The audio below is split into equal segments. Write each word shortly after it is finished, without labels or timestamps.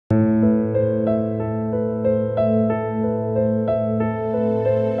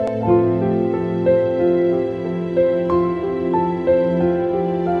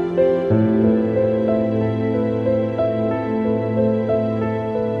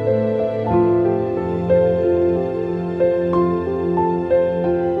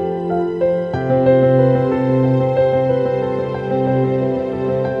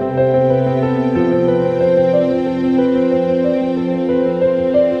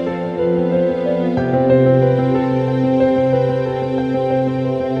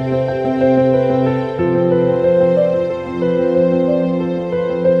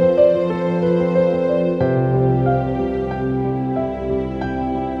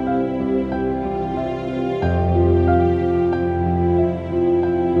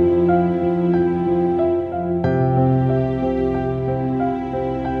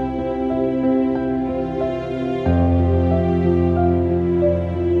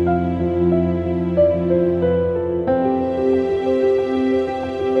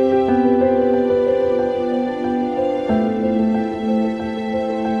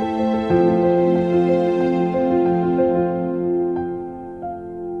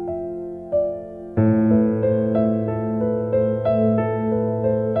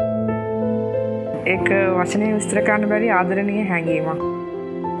ඒක වචනයෙන් විස්තර කරන්න බැරි ආදරණීය හැඟීමක්.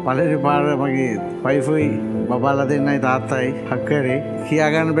 පළවෙනි පාර මගේ වයිෆුයි බබාලා දෙන්නයි තාත්තයි හක් කරේ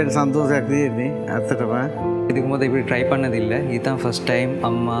කියාගන්න බැරි සන්තෝෂයක් තියෙන්නේ ඇත්තටම. இதுக்கு முதல் இப்படி ட்ரை பண்ணதில்லை. இதுதான் ஃபஸ்ட் டைம்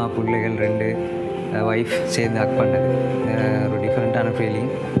அம்மா பிள்ளைகள் ரெண்டு ஒய்ஃப் சேர்ந்து ஹக் பண்ணது. ஒரு டிஃப்ரெண்ட்டான ஃபீலிங்,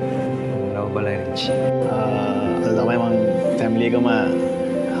 லவ்வபுல்லாக இருந்துச்சு. அது තමයි මම ෆැමිලි එකම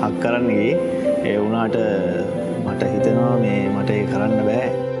හක් කරන්න ගියේ. ඒ වුණාට මට හිතෙනවා මේ මට ඒක කරන්න බෑ.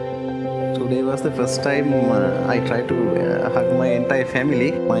 Today was the first time I tried to hug my entire family,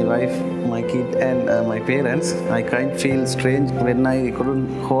 my wife, my kid and my parents. I kind of feel strange when I couldn't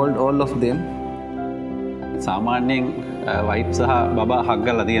hold all of them. සාමාන්‍යයෙන් wife සහ බබා hug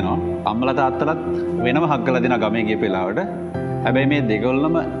කරලා තියෙනවා. අම්මලා තාත්තලාත් වෙනම hug කරලා දෙනවා ගමේ ගිය වෙලාවට. හැබැයි මේ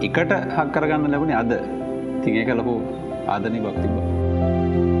දෙගොල්ලම එකට හග් කරගන්න ලැබුණේ අද. ඉතින් ඒක ලොකු ආදරණීයක් තිබ්බා.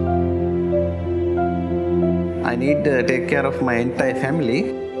 I need to take care of my entire family.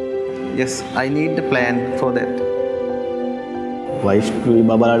 Yes, I need a plan for that. Wife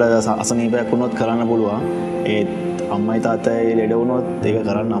බබාලාට අසනීපයක් වුණොත් කරන්න පුළුවන්. ඒත් අම්මයි තාත්තයි ලෙඩ වුණොත් ඒක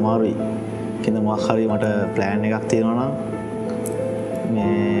කරන්න අමාරුයි. කින්ද මොකක් හරි මට ප්ලෑන් එකක් තියෙනවා නම්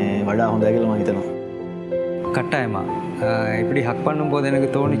මේ වඩා හොඳයි කියලා මම හිතනවා. கட்டாயமா இப்படி ஹக் பண்ணும்போது எனக்கு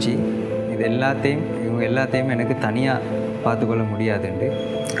தோணுச்சு இது இவங்க எல்லாத்தையும் எனக்கு தனியாக பார்த்துக்கொள்ள முடியாதுண்டு.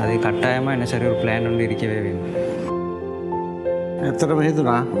 அது கட்டாயமாக என்ன சரி ஒரு பிளான் ஒன்று இருக்கவே வேணும். ඇත්තටම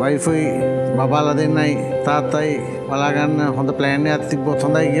හිතුණා වයිෆුයි බබාලා දෙන්නයි තාත්තයි බලාගන්න හොඳ ප්ලෑන් එකක් තිබ්බොත්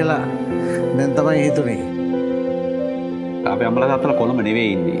හොඳයි කියලා දැන් තමයි හිතුනේ. අපේ අම්මලා තාත්තලා කොළඹ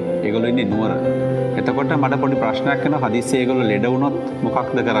නෙවෙයි ඉන්නේ. ඒගොල්ලෝ ඉන්නේ නුවර. එතකොට මට පොඩි ප්‍රශ්නයක් වෙනවා. හදිස්සියේ ඒගොල්ලෝ ලෙඩ වුණොත්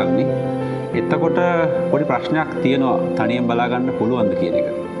මොකක්ද කරන්නේ? එතකොට පොඩි ප්‍රශ්නයක් තියෙනවා තනියෙන් බලා ගන්න පුළුවන්ද කියන එක.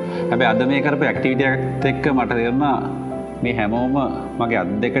 හැබැයි අද මේ කරපු ඇක්ටිවිටි එකත් එක්ක මට තේරුණා මේ හැමෝම මගේ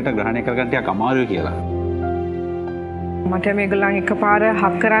අත් දෙකට ග්‍රහණය කරගන්න ටිකක් අමාරුයි කියලා. මට මේගොල්ලන් එකපාර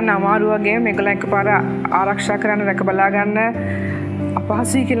හක් කරන්න අමාරු වගේ මේගොල්ලන් එකපාර ආරක්ෂා කරන්න රැක බලා ගන්න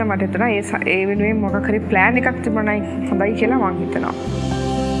අපහසුයි කියලා මට හිතෙනවා. ඒ වෙනුවෙන් මොකක් හරි ප්ලෑන් එකක් තිබුණයි හොඳයි කියලා මම හිතනවා.